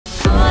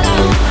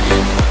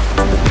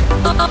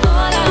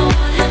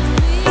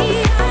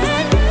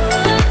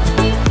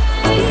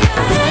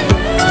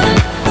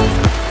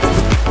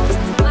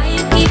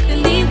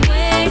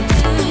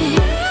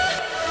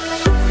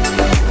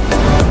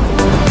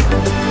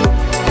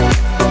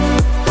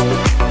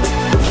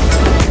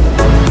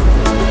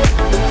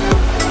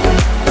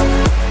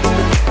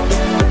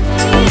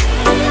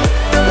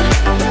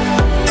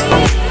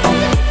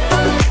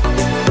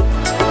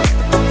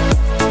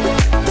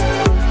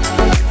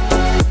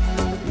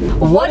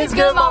What is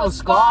good, Mama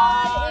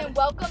Squad? And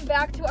welcome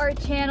back to our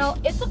channel.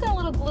 It's looking a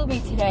little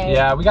gloomy today.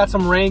 Yeah, we got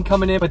some rain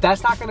coming in, but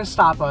that's not gonna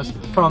stop us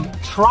from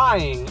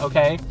trying,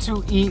 okay,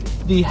 to eat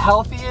the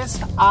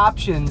healthiest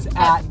options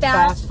at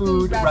fast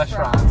food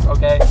restaurants,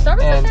 okay?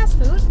 Starbucks is fast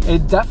food?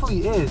 It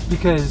definitely is,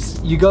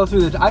 because you go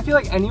through the, I feel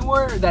like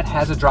anywhere that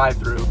has a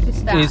drive-through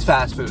is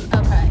fast food.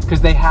 Okay. Because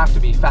they have to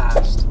be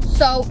fast.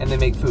 So, and they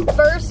make food.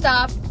 First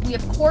stop, we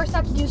of course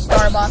have to do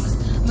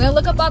Starbucks. I'm gonna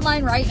look up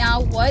online right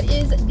now, what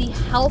is the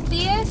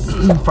healthiest?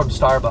 From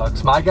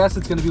Starbucks. My guess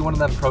it's gonna be one of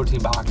them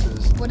protein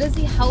boxes. What is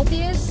the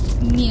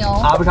healthiest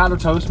meal? Avocado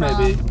toast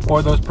maybe,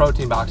 or those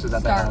protein boxes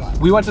that they have.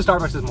 We went to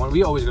Starbucks this morning.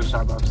 We always go to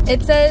Starbucks.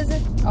 It says,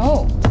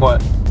 oh.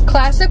 What?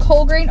 Classic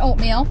whole grain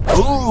oatmeal.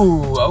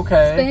 Ooh,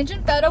 okay. Spinach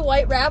and feta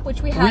white wrap,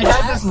 which we had. We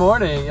had this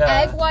morning,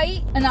 yeah. Egg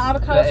white and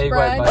avocado egg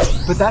spread. White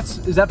bite.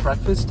 But is that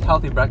breakfast,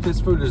 healthy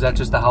breakfast food, or is that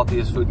just the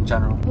healthiest food in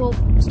general? Well,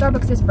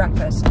 Starbucks is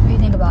breakfast. What do you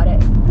think about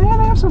it? Yeah,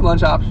 they have some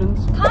lunch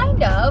options.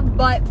 Kind of,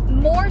 but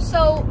more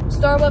so,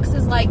 Starbucks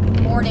is like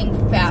morning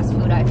fast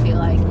food, I feel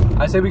like.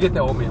 I say we get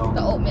the oatmeal.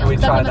 The oatmeal. And we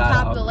try That's on the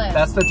top of the list.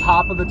 That's the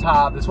top of the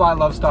top. That's why I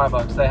love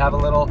Starbucks. They have a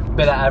little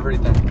bit of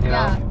everything, you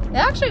know?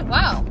 Yeah. Actually,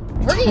 wow.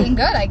 We're eating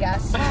good, I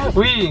guess.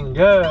 We eating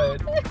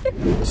good.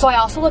 So I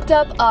also looked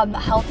up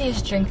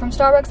healthiest drink from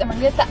Starbucks, and we're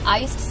gonna get the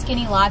iced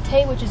skinny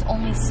latte, which is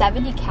only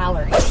 70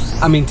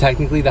 calories. I mean,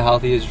 technically the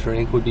healthiest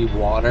drink would be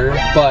water,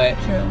 but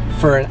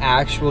for an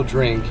actual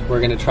drink, we're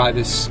gonna try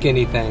this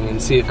skinny thing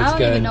and see if it's good. I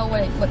don't even know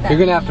what that means. You're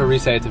gonna have to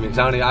re-say it to me, because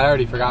I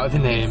already forgot what the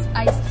name. It's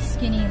iced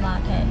skinny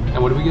latte.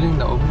 And what are we getting,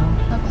 the oatmeal?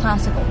 The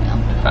classic oatmeal.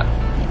 Okay.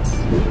 Yes.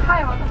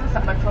 Hi, welcome to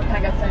Starbucks. What can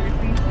I get started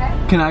for you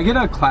today? Can I get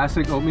a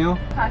classic oatmeal?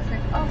 Classic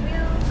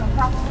oatmeal, no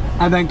problem.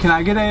 And then can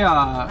I get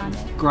a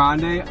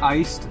grande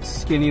iced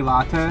skinny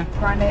latte?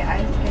 Grande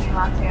iced skinny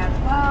latte as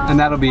well. And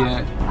that'll be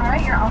it.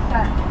 Alright, you're all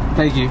set.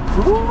 Thank you.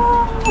 Ooh,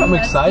 I'm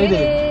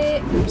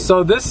excited.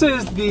 So this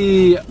is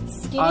the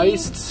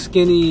iced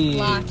skinny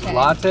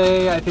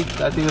latte. I think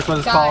that's what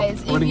it's called.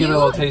 We're gonna give it a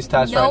little taste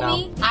test right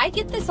now. I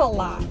get this a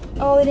lot.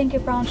 Oh, they didn't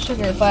get brown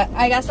sugar, but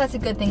I guess that's a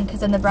good thing because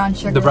then the brown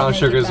sugar. The brown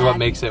sugar is what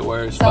makes it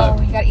worse. So but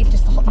you gotta eat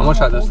just the whole. I'm gonna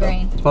try this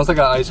grain. though. It smells like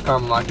an iced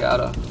caramel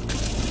macchiato.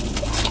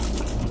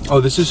 Oh,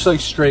 this is like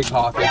straight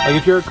coffee. Like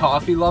if you're a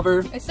coffee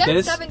lover, it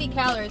says 70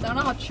 calories. I don't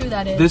know how true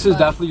that is. This is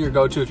definitely your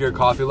go-to if you're a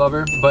coffee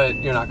lover, but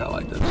you're not gonna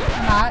like this.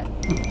 I'm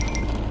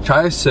not.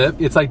 Try a sip.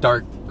 It's like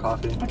dark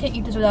coffee. I can't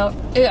eat this without.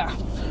 Yeah.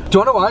 Do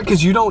you know why?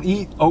 Because you don't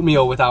eat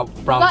oatmeal without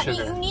brown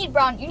sugar. You need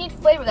you need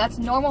flavor. That's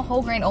normal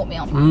whole grain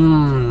oatmeal.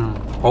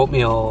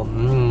 Oatmeal.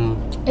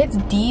 It's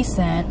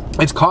decent.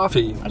 It's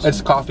coffee.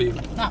 It's coffee.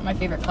 Not my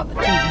favorite cup of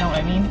tea, you know what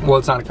I mean? Well,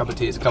 it's not a cup of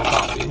tea, it's a cup of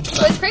coffee.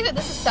 But it's crazy that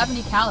this is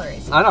 70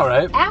 calories. I know,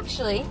 right?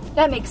 Actually,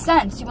 that makes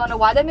sense. You wanna know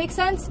why that makes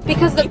sense?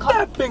 Because Get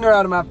that finger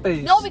out of my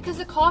face. No, because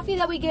the coffee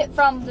that we get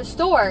from the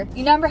store,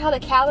 you remember how the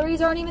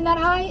calories aren't even that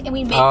high? And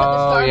we make them the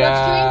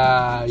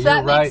Starbucks drink? So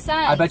that makes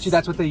sense. I bet you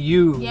that's what they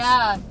use.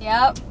 Yeah,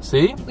 yep.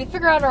 See? We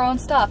figure out our own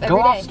stuff every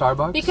day. Go off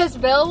Starbucks. Because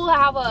Bill will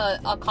have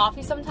a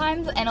coffee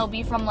sometimes, and it'll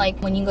be from like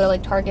when you go to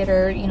like Target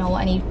or, you know,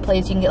 any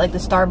place you can get like the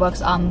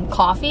Starbucks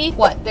coffee.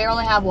 What? They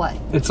only have what?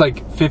 It's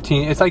like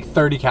 15, it's like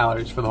 30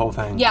 calories for the whole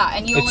thing. Yeah,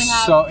 and you only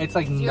have it's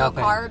like zero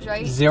nothing. Carbs,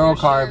 right? Zero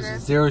carbs,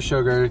 zero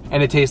sugar,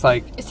 and it tastes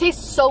like... It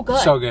tastes so good.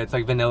 So good. It's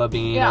like vanilla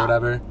bean or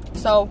whatever.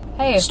 So,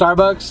 hey.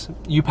 Starbucks,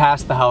 you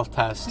passed the health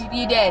test.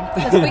 You did.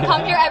 Because we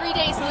come here every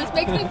day, so this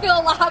makes me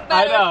feel a lot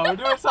better. I know, we're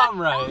doing something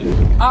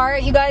right.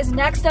 Alright, you guys,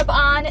 next up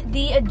on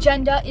the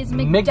agenda is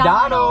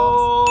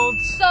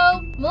McDonald's. So,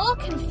 I'm a little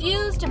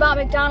confused about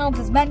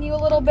McDonald's menu a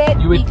little bit.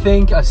 You would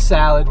think a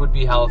salad would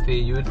be healthy.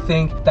 You would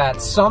think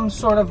that some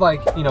sort of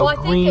like, you know, well,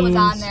 I greens. think it was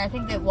on there. I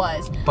think it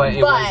was. But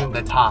it wasn't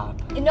the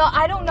top. No,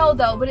 I don't know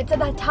though, but it said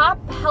the top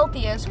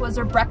healthiest was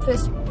their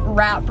breakfast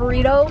wrap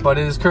burrito. But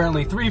it is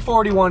currently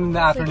 3:41 in the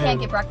afternoon. So you can't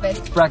get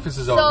breakfast. Breakfast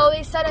is over. So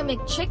they said a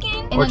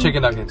McChicken. Or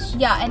chicken nuggets.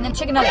 Yeah, and then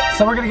chicken nuggets.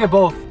 So we're gonna get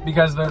both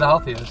because they're the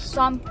healthiest.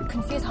 So I'm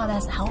confused how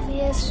that's the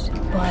healthiest,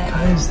 but...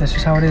 Guys, that's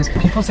just how it is.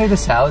 People say the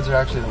salads are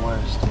actually the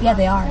worst. Yeah,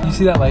 they are. You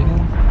see that lightning?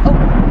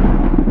 Oh.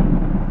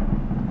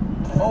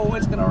 Oh,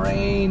 it's gonna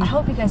rain. I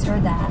hope you guys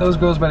heard that. Those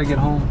girls better get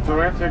home. So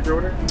we have to take your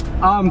order?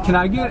 Can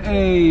I get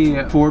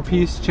a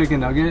 4-piece chicken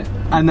nugget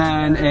and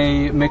then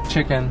a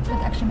McChicken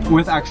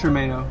with extra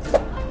mayo?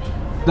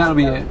 That'll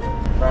be it.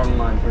 Bottom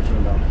line, pushing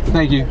it down.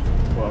 Thank you.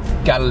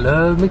 Gotta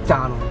love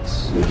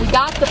McDonald's. We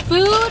got the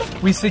food.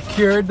 We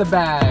secured the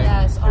bag.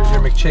 Yes. Here's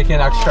your McChicken,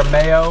 extra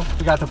mayo.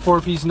 We got the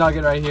 4-piece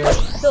nugget right here. I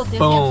feel dizzy,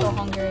 Boom. I'm so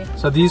hungry.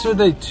 So these are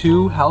the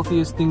 2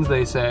 healthiest things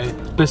they say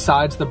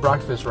besides the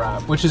breakfast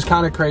wrap, which is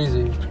kind of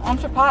crazy. I'm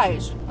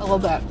surprised a little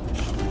bit.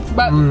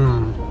 But I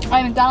mean,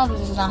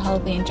 McDonald's is not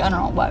healthy in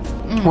general, but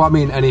well, I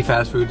mean, any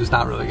fast food is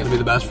not really going to be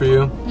the best for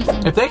you.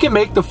 If they can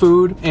make the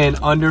food in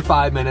under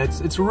 5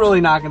 minutes, it's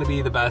really not going to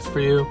be the best for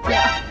you.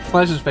 Yeah.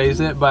 Let's just face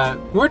it, but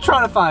we're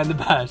trying to find the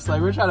best. Like,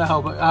 we're trying to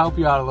help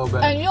you out a little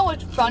bit. And you know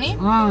what's funny?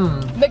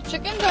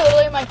 McChickens are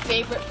literally my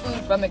favorite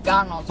food from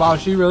McDonald's. Wow,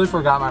 she really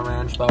forgot my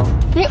ranch though.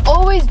 They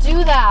always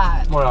do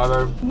that.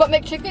 Whatever. But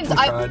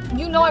McChickens,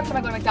 you know every time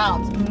I go to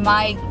McDonald's,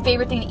 my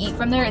favorite thing to eat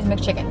from there is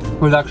McChicken.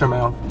 With extra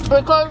mayo.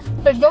 Because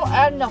they don't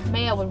add enough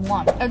mayo with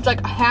one. It's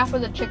like half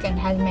of the chicken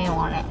has mayo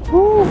on it.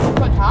 Ooh.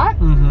 What's hot?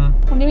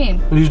 What do you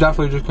mean? These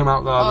definitely just came out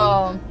of the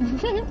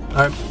oven.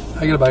 Alright,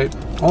 I get a bite.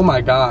 Oh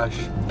my gosh.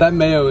 That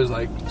mayo is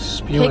like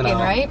spewing out.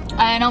 Right?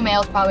 I know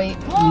mayo's probably...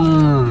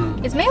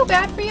 Is mayo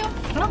bad for you?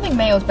 I don't think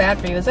mayo's bad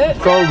for you, is it?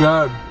 So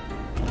good.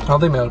 I don't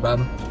think mayo's bad.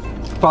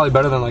 Probably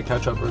better than like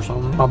ketchup or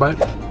something. I'll bite.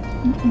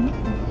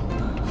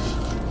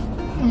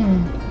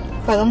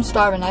 But I'm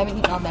starving. I haven't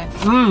eaten all day.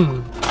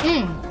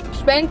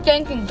 Spank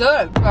dankin'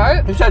 good,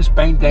 right? You said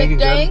spank dankin'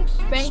 good.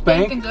 Spank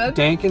dankin' good.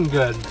 Dankin'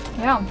 good.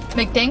 Yeah.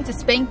 McDank's is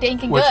spank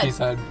dankin' good. What she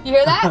said. You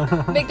hear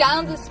that?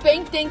 McDonald's is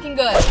spank dankin'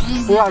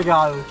 good. Yeah, I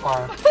got it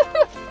far.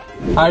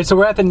 Alright, so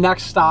we're at the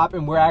next stop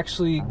and we're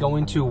actually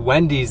going to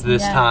Wendy's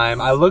this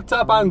time. I looked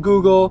up on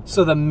Google,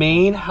 so the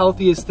main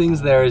healthiest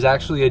things there is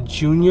actually a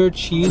junior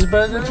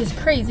cheeseburger. Which is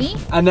crazy.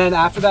 And then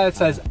after that it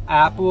says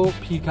apple,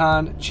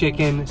 pecan,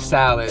 chicken,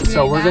 salad.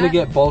 So we're gonna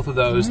get both of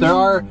those. There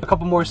are a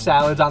couple more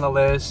salads on the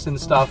list and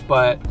stuff,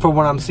 but for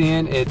what I'm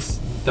seeing,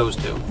 it's those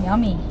two.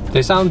 Yummy.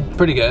 They sound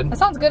pretty good. That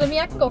sounds good to me.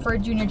 I could go for a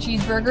junior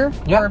cheeseburger.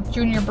 Yeah. Or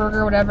junior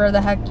burger, whatever the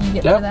heck you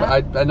get for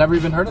that. I never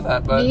even heard of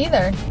that, but me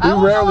either. We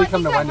rarely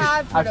come to Wendy's. I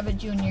have heard of a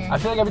junior. I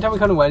feel like every time we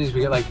come to Wendy's,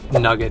 we get like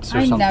nuggets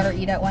or something. I never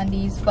eat at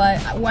Wendy's,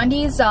 but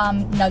Wendy's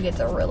nuggets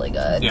are really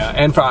good. Yeah,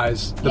 and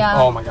fries.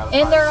 Oh my god.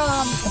 And their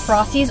the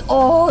Frosties.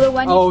 Oh, the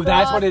Wendy's. Oh,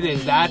 that's what it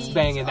is. That's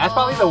banging. That's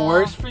probably the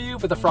worst for you,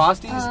 but the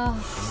Frosties.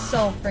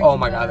 So freaking Oh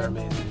my god, they're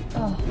amazing.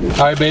 All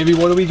right, baby,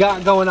 what do we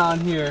got going on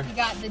here? We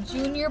got the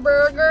junior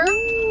burger.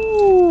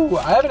 Ooh,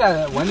 I haven't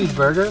had a Wendy's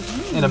burger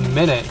in a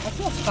minute. That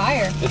smells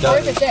fire. It does. Or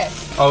is it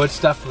this? Oh, it's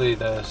definitely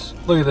this.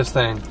 Look at this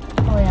thing.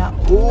 Oh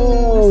yeah.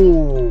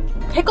 Ooh.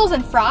 Pickles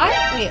and fries?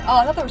 Wait,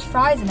 I thought there was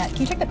fries in that. Can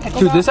you check the pickles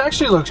Dude, out? this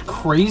actually looks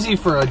crazy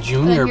for a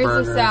junior here's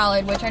burger. the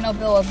salad, which I know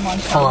Bill has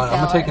munched on. Hold on,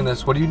 I'm taking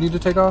this. What do you need to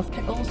take off?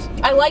 Pickles.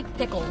 I like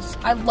pickles.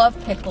 I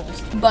love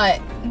pickles,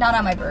 but not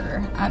on my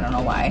burger. I don't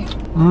know why.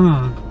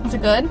 Is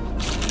it good?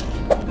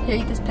 Here,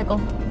 eat this pickle.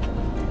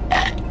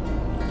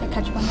 Got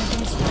ketchup on my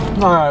face.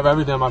 I have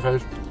everything on my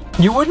face.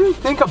 You wouldn't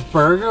think a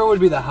burger would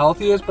be the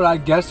healthiest, but I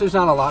guess there's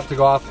not a lot to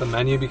go off the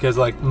menu because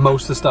like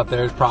most of the stuff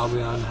there is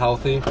probably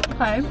unhealthy.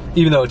 Okay.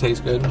 Even though it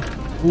tastes good.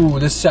 Ooh,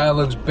 this salad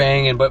looks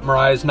banging, but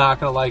Mariah's not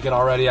gonna like it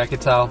already, I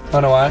could tell. I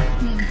don't know why.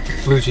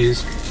 Blue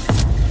cheese.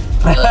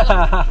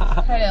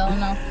 Hell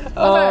no.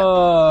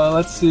 Oh,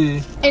 let's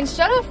see.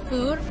 Instead of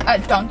food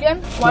at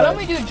Dunkin', why don't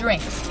we do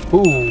drinks?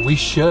 Ooh, we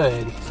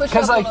should. Switch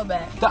it up a little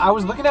bit. I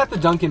was looking at the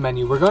Dunkin'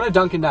 menu. We're going to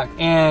Dunkin' next,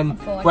 and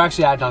we're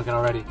actually at Dunkin'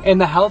 already.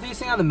 And the healthiest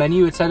thing on the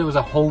menu, it said it was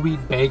a whole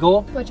wheat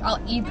bagel. Which I'll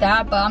eat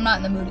that, but I'm not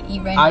in the mood to eat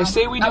right now. I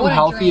say we do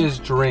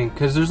healthiest drink,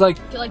 because there's like...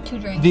 Get like 2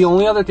 drinks. The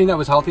only other thing that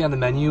was healthy on the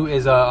menu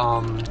is a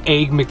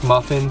egg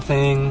McMuffin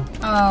thing.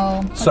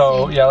 Oh.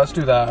 So yeah, let's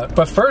do that.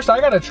 But first, I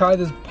gotta try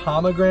this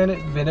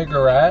pomegranate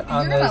vinaigrette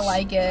on this. You're gonna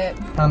like it.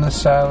 On the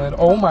salad.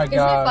 Oh my god.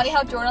 Isn't it funny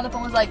how Jordan on the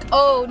phone was like,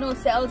 oh no,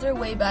 salads are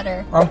way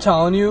better. I'm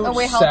telling you,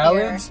 way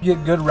salads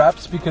get good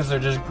reps because they're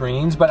just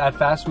greens, but at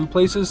fast food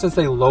places, since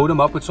they load them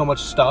up with so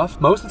much stuff,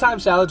 most of the time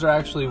salads are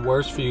actually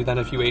worse for you than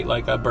if you ate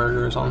like a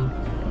burger or something.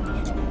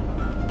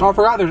 Oh, I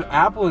forgot there's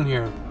apple in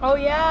here. Oh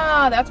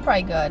yeah, that's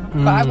probably good.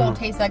 But I won't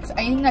taste that because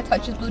anything that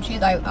touches blue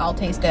cheese, I'll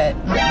taste it.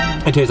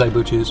 It tastes like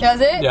blue cheese. Does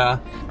it? Yeah.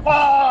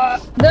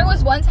 There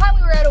was one time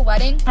we were at a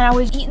wedding and I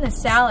was eating the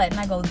salad and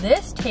I go,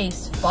 this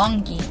tastes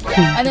funky.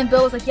 And then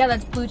Bill was like, yeah,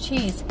 that's blue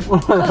cheese.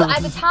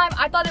 At the time,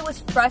 I thought it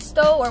was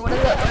Fresto or what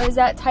is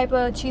that type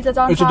of cheese that's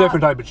on top? It's a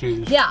different type of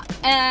cheese. Yeah,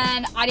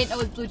 and I didn't know it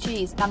was blue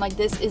cheese. And I'm like,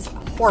 this is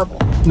horrible.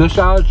 This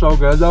salad's so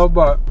good though,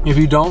 but if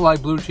you don't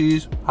like blue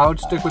cheese, I would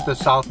stick with the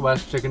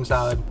Southwest chicken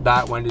salad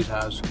that Wendy's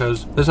has,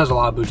 because this has a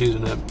lot of blue cheese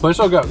in it, but it's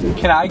so good.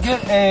 Can I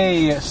get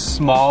a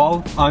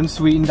small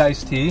unsweetened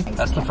iced tea?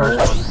 That's the first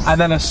one. And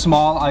then a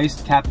small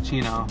iced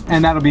cappuccino.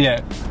 And that'll be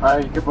it. All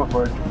right, you can go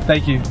for it.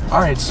 Thank you.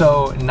 All right,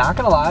 so not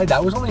gonna lie,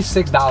 that was only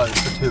 $6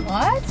 for 2.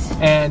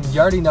 What? And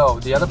you already know,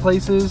 the other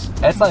places,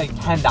 that's like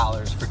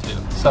 $10 for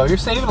 2. So you're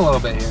saving a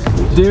little bit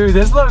here. Dude,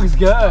 this looks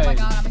good. Oh my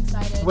god, I'm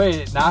excited.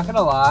 Wait, not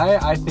gonna lie,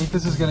 I think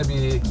this is gonna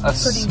be a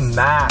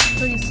smack.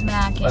 Pretty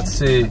smacking. Let's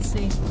see.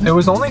 It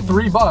was only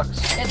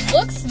 $3. It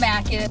looks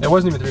smacking. It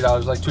wasn't even $3, it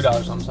was like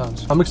 $2 something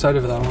cents. I'm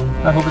excited for that one.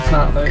 I hope it's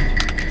not like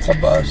a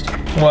bust.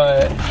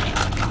 What?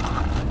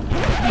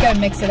 You gotta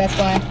mix it, that's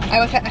why.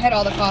 I had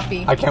all the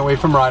coffee. I can't wait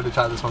for Mariah to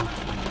try this one.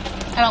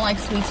 I don't like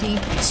sweet tea.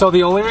 So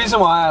the only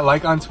reason why I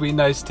like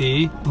unsweetened iced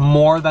tea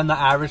more than the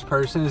average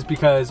person is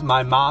because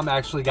my mom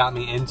actually got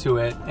me into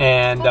it,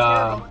 and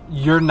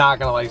you're not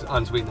gonna like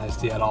unsweetened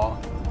iced tea at all.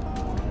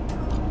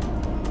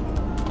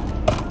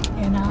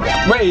 You're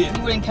not. Wait,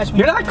 you wouldn't catch me.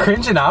 You're not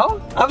cringing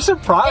out? I'm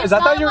surprised. I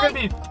thought you were gonna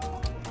be.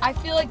 I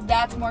feel like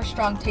that's more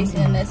strong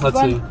tasting than this. Let's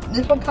see.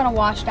 This one kind of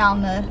washed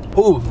down the...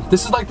 Ooh,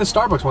 this is like the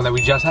Starbucks one that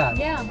we just had.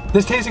 Yeah.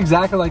 This tastes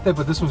exactly like that,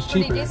 but this one's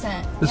Pretty cheaper.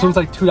 decent. This one's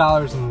like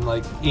 $2.80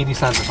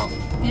 or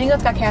something. You think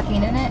that's got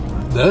caffeine in it?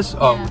 This?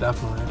 Oh, Yeah.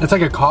 definitely. It's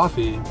like a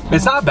coffee.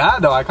 It's not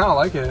bad though. I kind of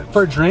like it.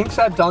 For drinks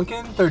at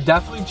Dunkin', they're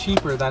definitely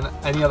cheaper than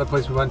any other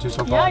place we went to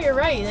so far. Yeah, you're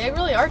right. They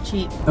really are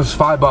cheap. It was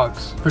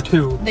 $5 for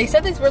 2. They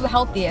said these were the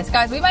healthiest.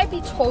 Guys, we might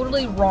be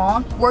totally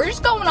wrong. We're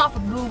just going off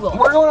of Google.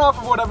 We're going off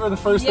of whatever the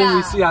first thing we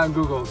Yeah. see on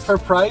Google. For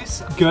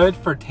price, good.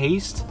 For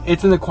taste,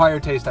 it's an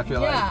acquired taste, I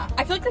feel Yeah, like.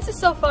 I feel like this is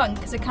so fun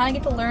because I kind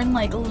of get to learn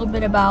like a little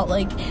bit about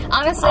like,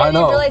 honestly, I I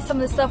didn't know. realize some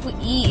of the stuff we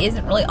eat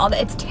isn't really all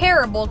that. It's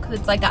terrible because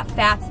it's like got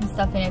fats and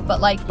stuff in it, but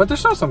like, But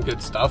there's still some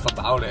good stuff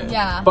about it.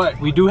 Yeah. But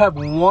we do have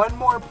one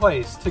more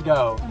place to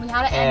go. we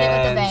gotta end it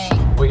with a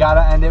bang. We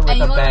gotta end it with And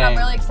you a know what I'm bang.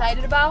 really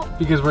excited about?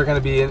 Because we're gonna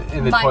be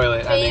in the My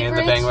toilet ending in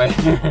the bang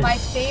way. My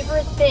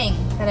favorite thing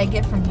that I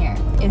get from here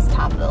is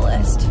top of the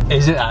list.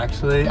 Is it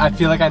actually? I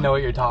feel like I know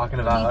what you're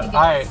talking What do you about. think it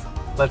Alright, is?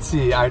 let's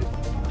see.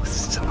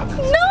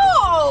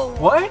 No!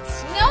 What?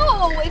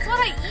 No, it's what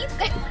I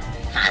eat.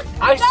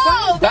 I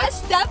No, said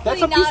that's definitely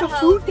that's a not piece of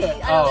food healthy.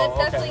 then. I know, Oh, that's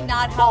okay. definitely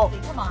not healthy.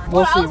 Come on.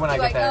 we'll What see else when I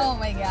do get there. Oh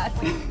my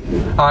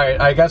gosh. Alright,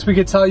 I guess we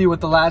could tell you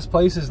what the last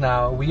place is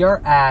now. We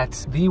are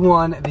at the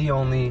one, the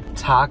only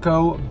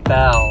Taco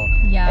Bell.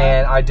 Yeah.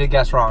 And I did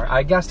guess wrong.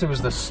 I guessed it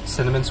was the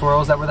cinnamon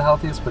swirls that were the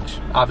healthiest, which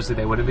obviously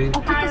they wouldn't be.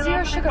 Get the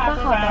zero sugar Baja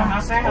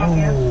Blast.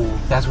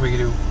 Oh, that's what we can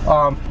do.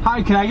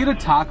 Hi, can I get a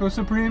taco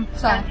supreme?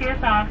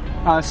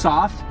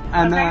 Soft,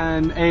 and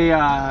then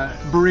a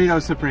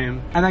burrito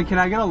supreme, and then can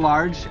I get a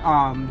large,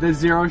 the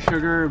zero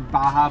sugar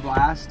Baja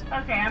Blast?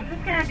 Okay, I'm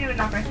just gonna do a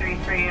number 3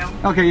 for you.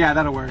 Okay, yeah,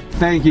 that'll work.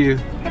 Thank you.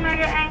 Can I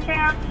get anything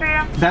else for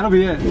you? That'll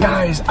be it.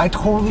 Guys, I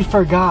totally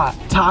forgot.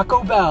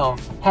 Taco Bell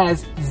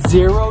has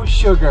zero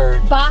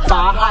sugar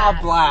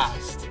Baja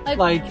Blast.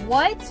 Like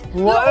what?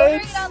 We were What? ordering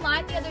it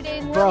online the other day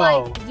and we're Bro.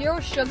 like zero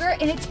sugar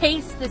and it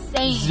tastes the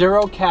same.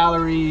 0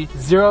 calorie,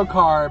 0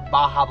 carb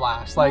Baja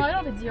Blast. No, Like, I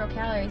don't know if it's 0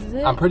 calories, is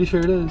it? I'm pretty sure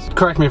it is.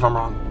 Correct me if I'm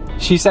wrong.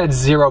 She said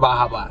 0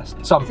 Baja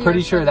Blast. So I'm Zero pretty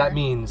sure sugar. that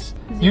means,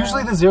 0.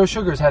 usually the zero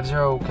sugars have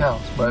 0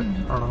 calories, but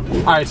I don't know.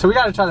 All right, so we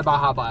gotta try the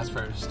Baja Blast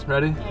first.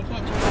 Ready? Yeah, I can't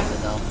drink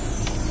it though.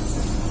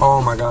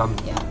 Oh my God.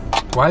 Yeah.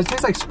 Why does it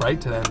taste like Sprite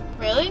to them?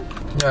 Really?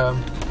 Yeah.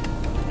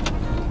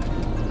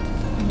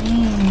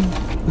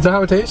 Is that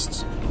how it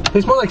tastes?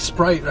 Tastes more like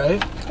Sprite,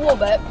 right? A little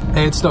bit.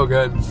 Hey, it's still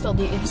good. It's still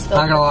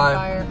Not gonna lie,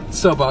 fire. it's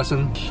still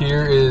bussin'.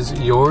 Here is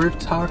your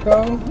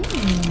taco.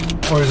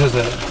 Or is this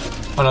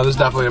it? Oh no, this is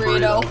definitely a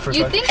burrito. for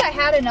You sure. think I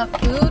had enough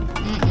food?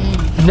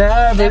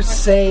 Never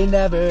say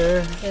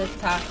never. To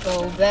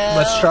Taco Bell.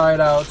 Let's try it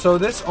out. So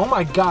this, oh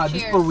my God,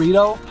 this Cheers.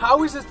 burrito.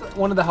 How is this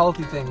one of the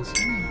healthy things?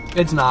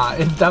 It's not.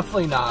 It's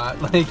definitely not.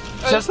 Like,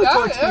 just the not,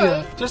 tortilla.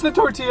 yeah. Just the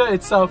tortilla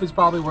itself is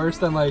probably worse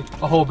than like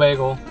a whole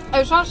bagel.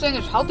 It's not saying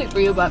it's healthy for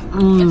you, but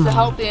it's the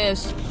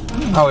healthiest.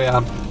 Oh yeah.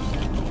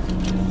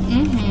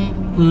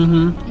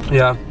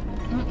 Yeah.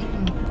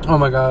 Oh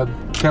my God.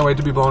 Can't wait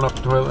to be blowing up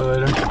the toilet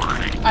later.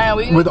 I know,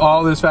 we With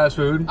all this fast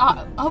food.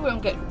 I hope we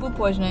don't get food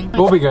poisoning.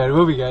 We'll be good.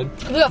 We'll be good.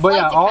 We got But flight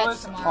yeah, to all catch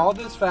this, tomorrow. all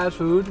this fast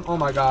food. Oh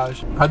my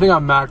gosh, I think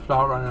I'm maxed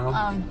out right now.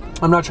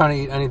 I'm not trying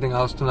to eat anything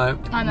else tonight.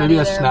 I'm not Maybe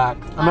a either. snack.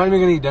 I'm not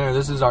even gonna eat dinner.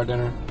 This is our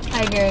dinner.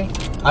 I agree.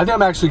 I think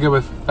I'm actually good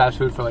with fast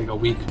food for like a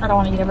week. I don't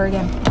want to eat ever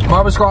again.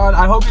 Barber Squad,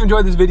 I hope you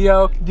enjoyed this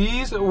video.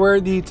 These were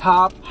the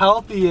top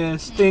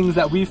healthiest things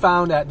that we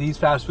found at these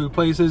fast food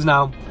places.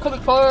 Now, Could be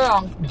totally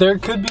wrong. there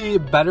could be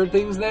better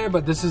things there,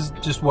 but this is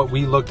just what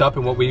we looked up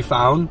and what we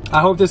found. I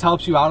hope this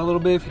helps you out a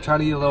little bit if you're trying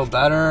to eat a little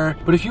better.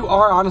 But if you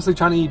are honestly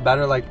trying to eat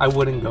better, like I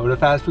wouldn't go to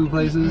fast food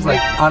places. Like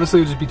honestly,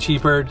 it would just be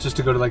cheaper just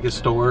to go to like a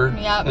store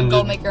Yeah, and go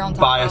just make your own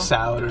buy a taco.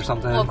 salad or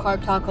something. Low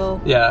carb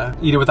taco. Yeah,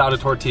 eat it without a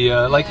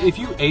tortilla. Like Yeah. if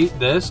you ate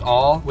this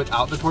all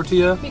without the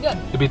tortilla, Be good.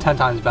 it'd be 10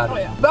 times better. Oh,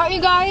 yeah. But you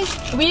guys,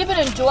 we have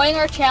been enjoying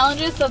our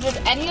challenges, so if there's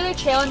any other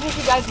challenges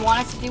you guys want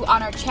us to do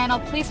on our channel,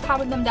 please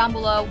comment them down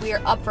below. We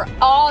are up for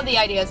all the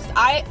ideas.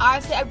 I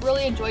honestly, I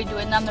really enjoy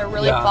doing them. They're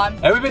really fun.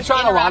 And we've been Just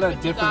trying a lot interact of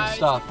with you different guys.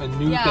 stuff and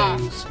new Yeah.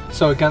 things.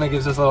 So it kind of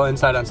gives us a little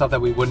insight on stuff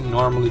that we wouldn't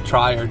normally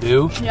try or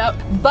do. Yep.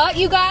 But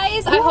you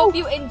guys, I Woo. hope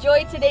you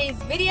enjoyed today's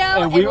video.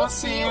 And we we'll will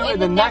see you in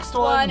the next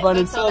one. But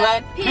until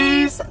then,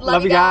 peace.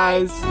 Love you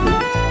guys.